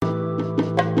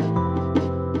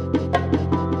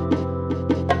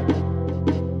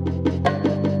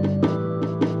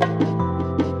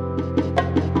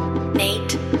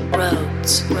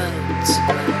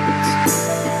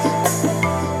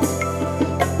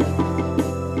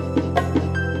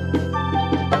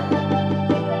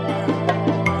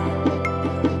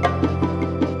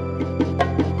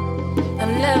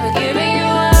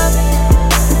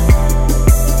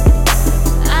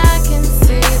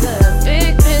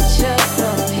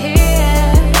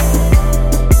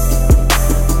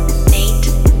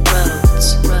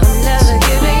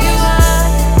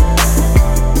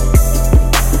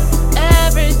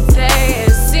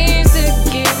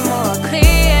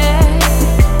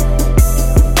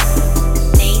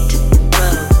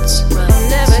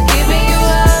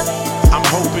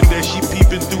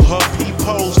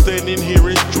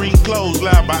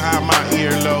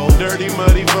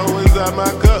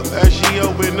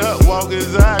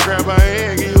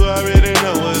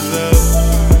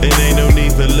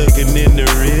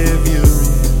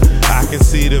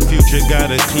you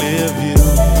got a clear view.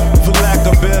 For lack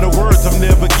of better words, I'm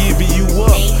never giving you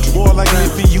up. More like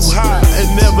lifting you high and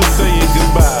never saying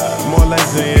goodbye. More like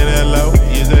saying hello.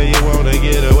 You say you wanna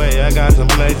get away, I got some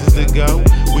places to go.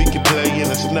 We can play in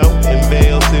the snow, in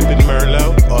Vail, sipping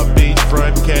Merlot. Or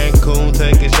beachfront Cancun,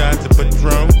 taking shots of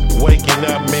Patron. Waking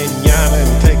up Manana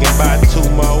and taking by 2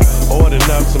 more.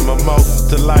 Ordering up some mimosas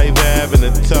to Life having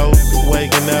a toast.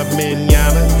 Waking up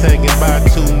Manana, taking by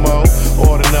 2 more.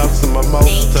 Ordering up some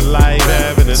mimosas to Life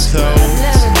having a toast.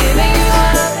 Never giving you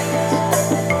up.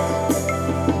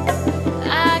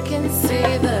 I can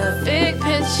see the big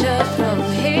picture from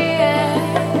here.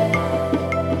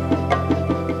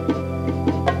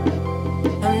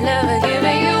 I'm never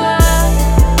giving you up.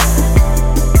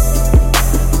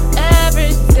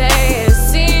 Every day it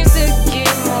seems to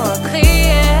get more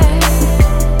clear.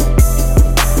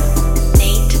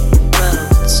 Nate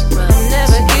Rhodes. I'm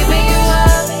never giving you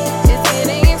up. It's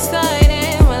getting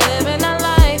exciting. We're living our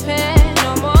life and no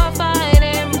more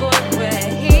fighting. Boy, we're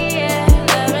here.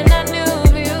 Loving our new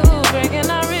view, breaking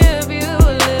our rear view.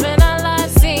 Living our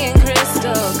life, seeing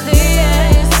crystal clear.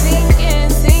 Sinking,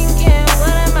 sinking.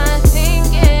 What am I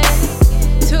thinking?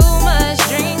 Too much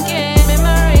drinking.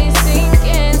 Memories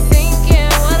sinking,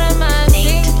 sinking. What am I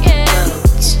thinking?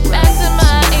 Back to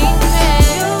my ink pen.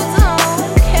 You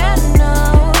don't care, no.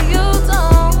 You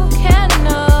don't care,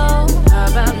 no.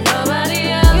 About nobody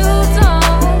else. You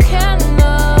don't care,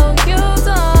 no. You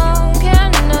don't care,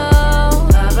 no.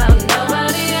 About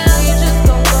nobody else. You just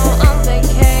gon' go on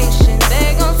vacation. They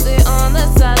gon' sit on the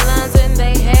sidelines and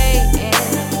they hating.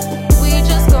 We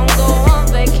just gon' go on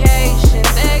vacation.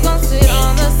 They gon' sit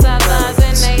on the sidelines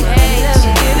and they hate.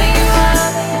 Never giving you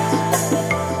up.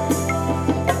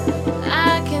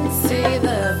 I can see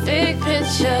the big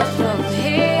picture from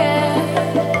here.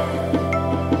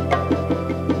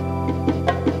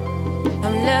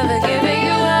 I'm never giving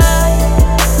you up.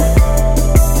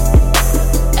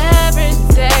 Every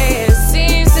day it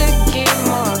seems to get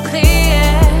more clear.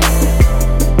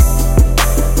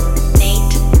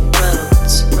 Nate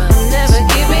Rhodes. I'm never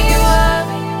giving you up.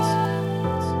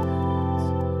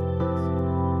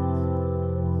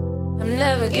 I'm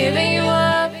never giving you up.